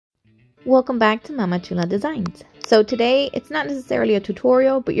Welcome back to Mama Chula Designs. So today, it's not necessarily a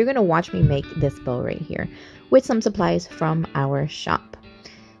tutorial, but you're going to watch me make this bow right here with some supplies from our shop.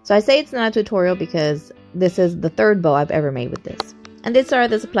 So I say it's not a tutorial because this is the third bow I've ever made with this. And these are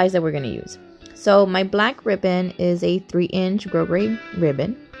the supplies that we're going to use. So my black ribbon is a 3-inch grosgrain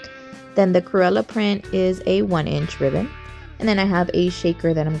ribbon. Then the Cruella print is a 1-inch ribbon. And then I have a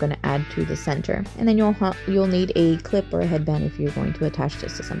shaker that I'm going to add to the center. And then you'll need a clip or a headband if you're going to attach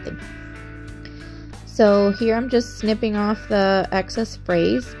this to something. So here I'm just snipping off the excess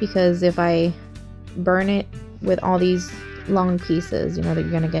frays because if I burn it with all these long pieces, you know that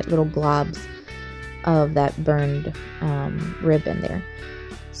you're going to get little globs of that burned ribbon there.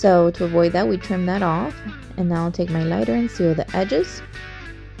 So to avoid that, we trim that off. And now I'll take my lighter and seal the edges.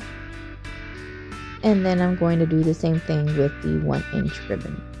 And then I'm going to do the same thing with the 1-inch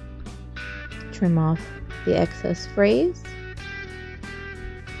ribbon. Trim off the excess frays.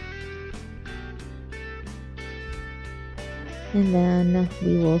 And then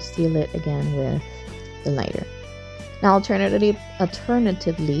we will seal it again with the lighter. Now alternatively,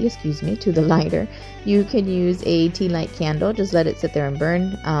 to the lighter, you can use a tea light candle. Just let it sit there and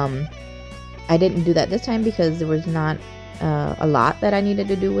burn. I didn't do that this time because there was not a lot that I needed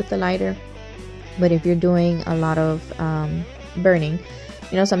to do with the lighter. But if you're doing a lot of burning,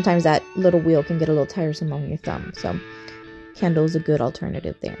 you know, sometimes that little wheel can get a little tiresome on your thumb. So candle is a good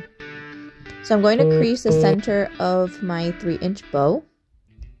alternative there. So I'm going to crease the center of my 3-inch bow,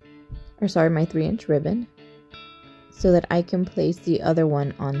 or sorry, my 3-inch ribbon, so that I can place the other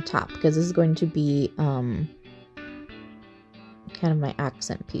one on top, because this is going to be kind of my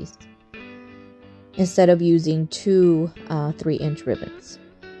accent piece, instead of using two 3-inch ribbons.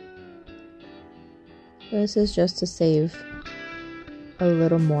 This is just to save a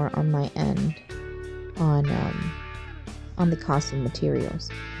little more on my end on the cost of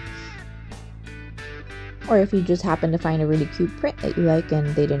materials. Or if you just happen to find a really cute print that you like and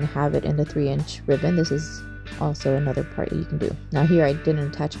they didn't have it in the 3-inch ribbon, this is also another part that you can do. Now here I didn't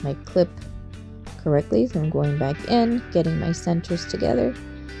attach my clip correctly, so I'm going back in, getting my centers together,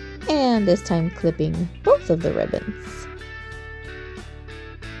 and this time clipping both of the ribbons.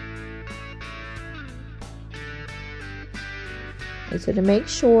 Okay, so to make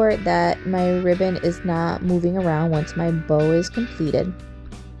sure that my ribbon is not moving around once my bow is completed,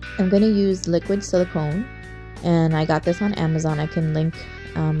 I'm going to use liquid silicone, and I got this on Amazon. I can link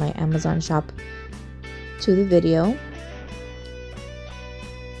my Amazon shop to the video.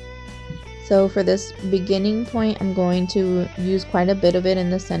 So for this beginning point, I'm going to use quite a bit of it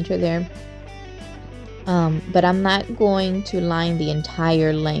in the center there, but I'm not going to line the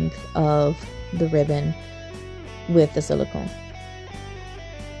entire length of the ribbon with the silicone.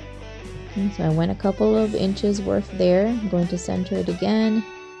 Okay, so I went a couple of inches worth there. I'm going to center it again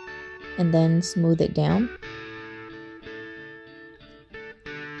and then smooth it down.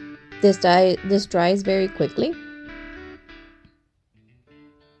 This dries very quickly,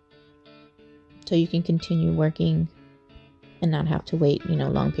 so you can continue working and not have to wait, you know,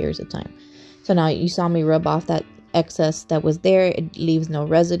 long periods of time. So now you saw me rub off that excess that was there. It leaves no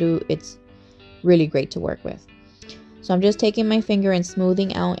residue. It's really great to work with. So I'm just taking my finger and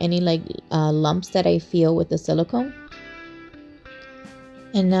smoothing out any lumps that I feel with the silicone.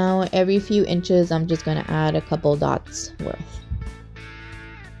 And now every few inches, I'm just going to add a couple dots worth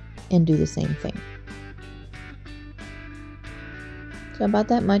and do the same thing. So about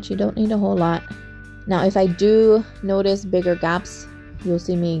that much, you don't need a whole lot. Now if I do notice bigger gaps, you'll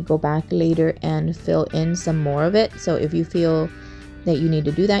see me go back later and fill in some more of it. So if you feel that you need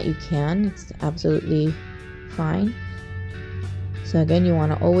to do that, you can. It's absolutely fine. So again, you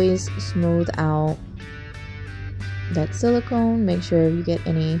want to always smooth out that silicone. Make sure you get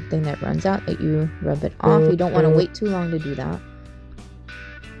anything that runs out that you rub it off. You don't want to wait too long to do that.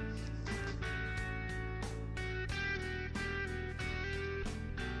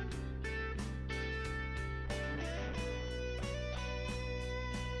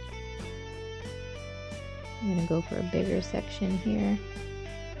 I'm going to go for a bigger section here.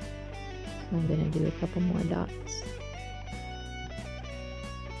 So I'm going to do a couple more dots.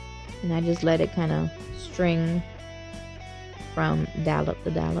 And I just let it kind of string from dollop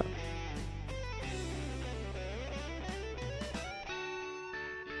to dollop.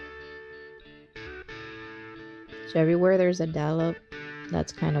 So everywhere there's a dollop,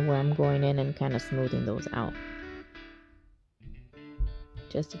 that's kind of where I'm going in and kind of smoothing those out,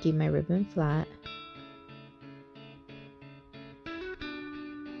 just to keep my ribbon flat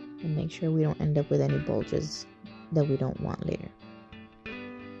and make sure we don't end up with any bulges that we don't want later.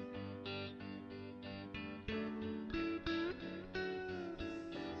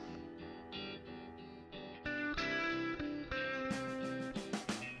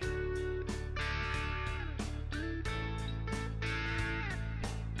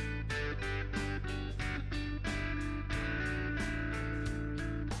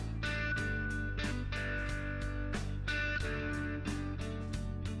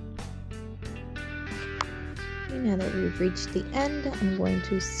 Now that we've reached the end, I'm going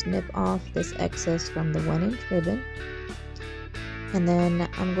to snip off this excess from the 1-inch ribbon. And then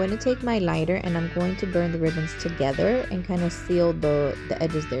I'm going to take my lighter and I'm going to burn the ribbons together and kind of seal the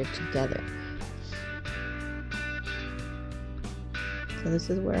edges there together. So this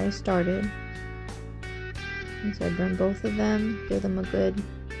is where I started. And so I burned both of them, give them a good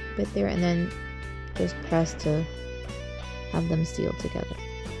bit there, and then just press to have them sealed together.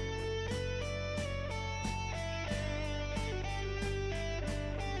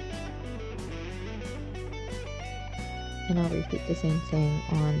 And I'll repeat the same thing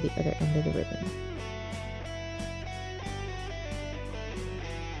on the other end of the ribbon.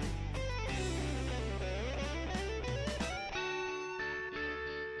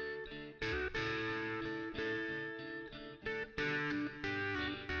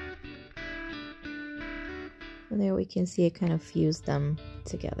 So there we can see it kind of fused them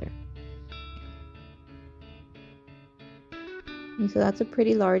together. And so that's a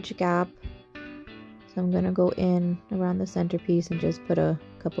pretty large gap. So I'm going to go in around the centerpiece and just put a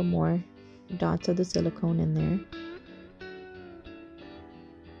couple more dots of the silicone in there.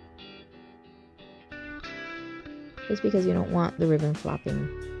 Just because you don't want the ribbon flopping.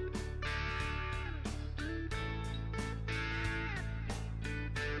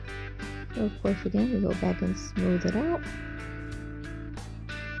 So of course again we go back and smooth it out.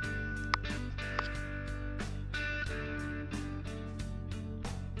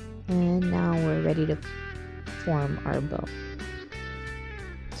 And now we're ready to form our bow.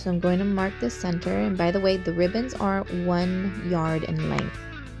 So I'm going to mark the center, and by the way, the ribbons are 1 yard in length.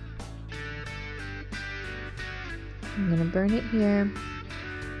 I'm going to burn it here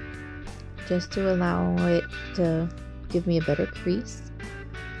just to allow it to give me a better crease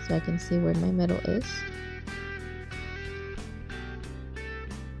so I can see where my middle is.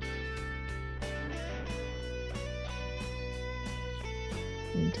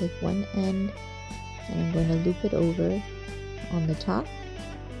 And take one end and I'm going to loop it over on the top.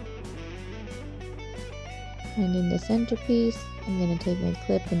 And in the centerpiece, I'm going to take my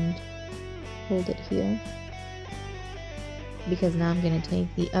clip and hold it here. Because now I'm going to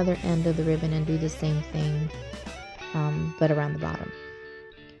take the other end of the ribbon and do the same thing, but around the bottom.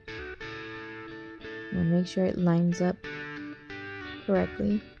 And make sure it lines up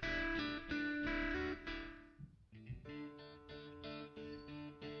correctly.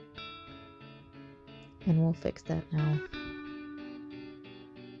 And we'll fix that now.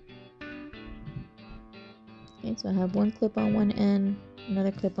 Okay, so I have one clip on one end,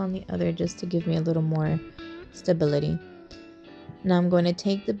 another clip on the other, just to give me a little more stability. Now I'm going to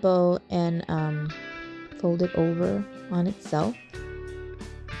take the bow and fold it over on itself,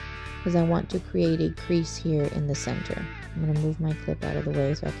 because I want to create a crease here in the center. I'm going to move my clip out of the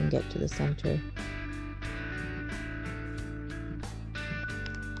way so I can get to the center.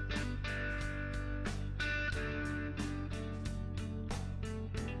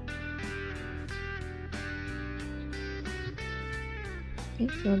 Okay,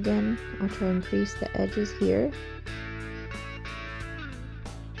 so again, I'll try and crease the edges here.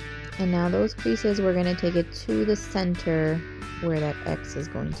 And now those creases, we're going to take it to the center where that X is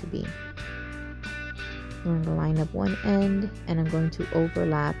going to be. I'm going to line up one end and I'm going to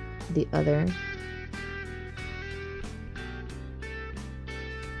overlap the other.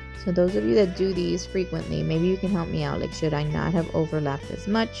 So those of you that do these frequently, maybe you can help me out. Like, should I not have overlapped as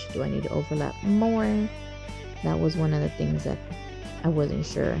much? Do I need to overlap more? That was one of the things that I wasn't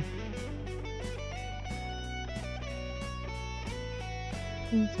sure.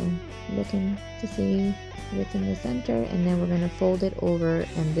 And so looking to see what's in the center, and then we're going to fold it over,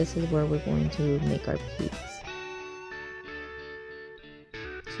 and this is where we're going to make our pleats.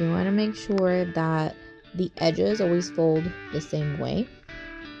 So you want to make sure that the edges always fold the same way.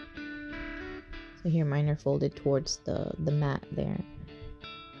 So here mine are folded towards the mat there.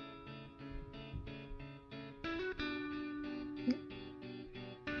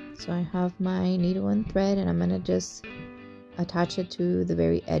 So I have my needle and thread, and I'm going to just attach it to the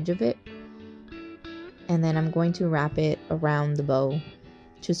very edge of it, and then I'm going to wrap it around the bow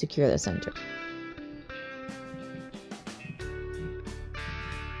to secure the center.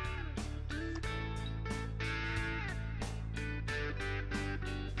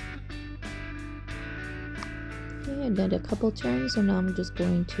 Okay, I did a couple turns, so now I'm just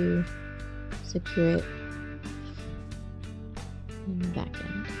going to secure it in the back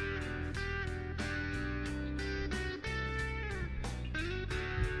end.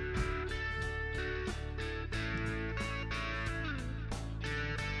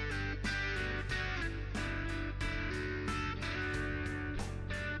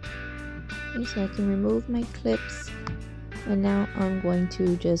 Okay, so I can remove my clips, and now I'm going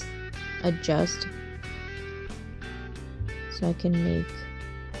to just adjust so I can make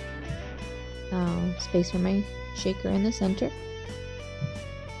space for my shaker in the center.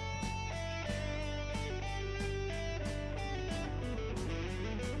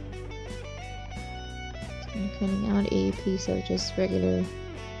 So I'm cutting out a piece of just regular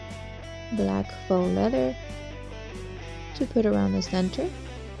black faux leather to put around the center.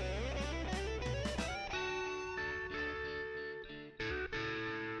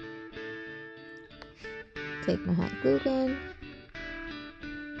 Take my hot glue gun,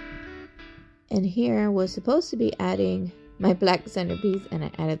 and here I was supposed to be adding my black centerpiece, and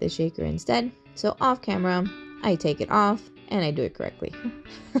I added the shaker instead. So off camera, I take it off and I do it correctly.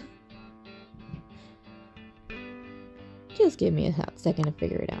 Just give me a hot second to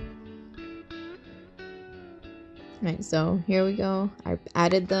figure it out. Alright, so here we go. I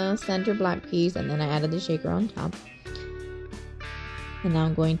added the center black piece and then I added the shaker on top. And now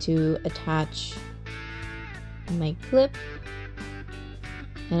I'm going to attach my clip,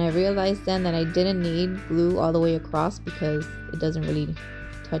 and I realized then that I didn't need glue all the way across because it doesn't really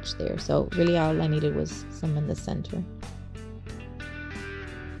touch there, so really all I needed was some in the center.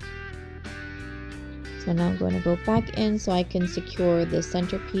 So now I'm going to go back in so I can secure the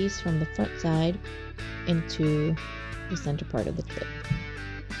center piece from the front side into the center part of the clip.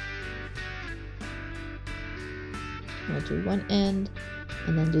 I'll do one end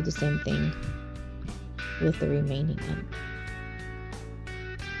and then do the same thing with the remaining end.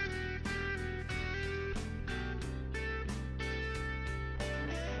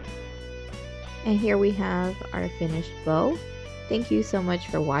 And here we have our finished bow. Thank you so much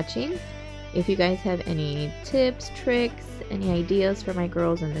for watching. If you guys have any tips, tricks, any ideas for my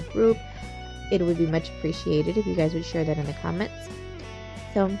girls in the group, it would be much appreciated if you guys would share that in the comments.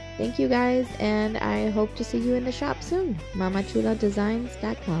 So thank you guys, and I hope to see you in the shop soon.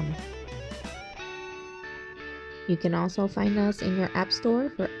 MamaChulaDesigns.com. You can also find us in your app store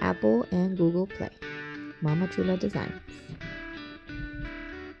for Apple and Google Play. Mama Chula Designs.